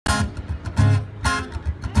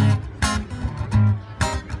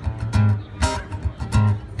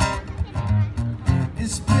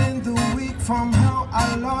from hell,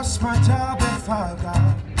 I lost my job at Five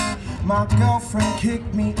Guys. My girlfriend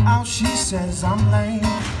kicked me out, she says I'm lame.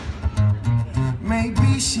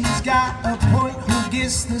 Maybe she's got a point, who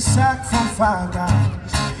gets the sack from Five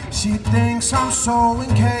Guys. She thinks I'm so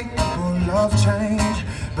incapable of change,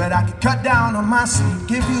 but I could cut down on my sleep,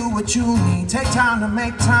 give you what you need. Take time to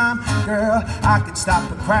make time, girl, I could stop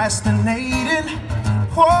procrastinating.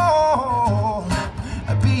 Whoa,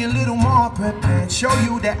 be a little more prepared, show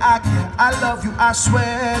you that I care, I love you, I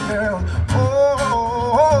swear, girl.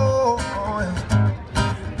 Oh,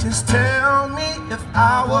 just tell me if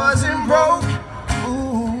I wasn't broke,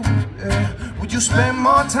 ooh, yeah. Would you spend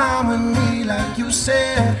more time with me like you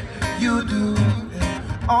said you do?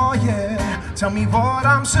 Yeah. Oh yeah, tell me what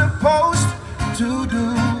I'm supposed to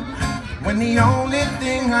do when the only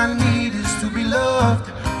thing I need is to be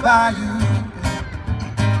loved by you.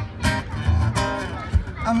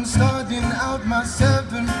 I'm starting out my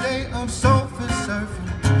 7th day of sofa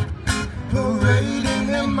surfing, parading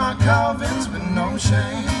in my Calvins with no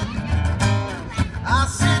shame. I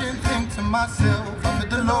sit and think to myself, I'm at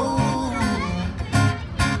the low,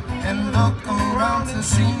 and look around to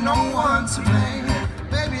see no one to blame.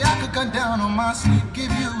 Baby, I could cut down on my sleep,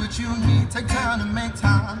 give you what you need. Take time to make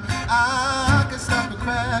time, I could stop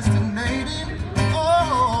procrastinating.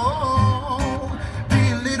 Oh,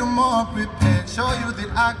 be a little more prepared, show you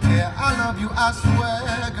that I care, I love you, I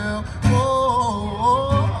swear, girl. Oh,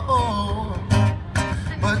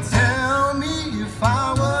 but tell me if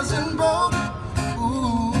I wasn't broke,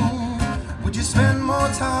 ooh, would you spend more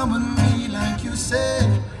time with me like you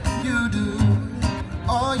said you do?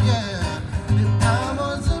 Oh yeah, if I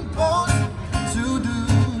wasn't supposed to do,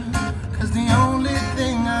 'cause the only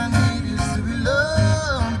thing I need is to be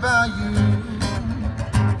loved by you.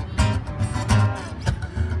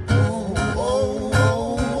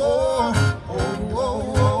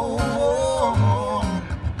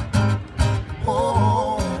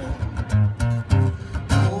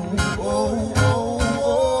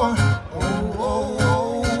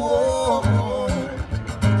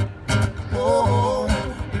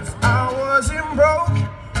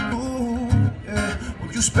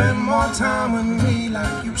 Spend more time with me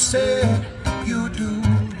like you said you do.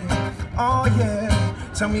 Oh yeah,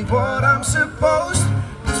 tell me what I'm supposed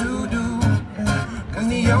to do when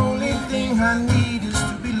the only thing I need is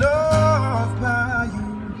to be loved by you.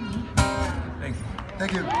 Thank you.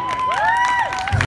 Thank you.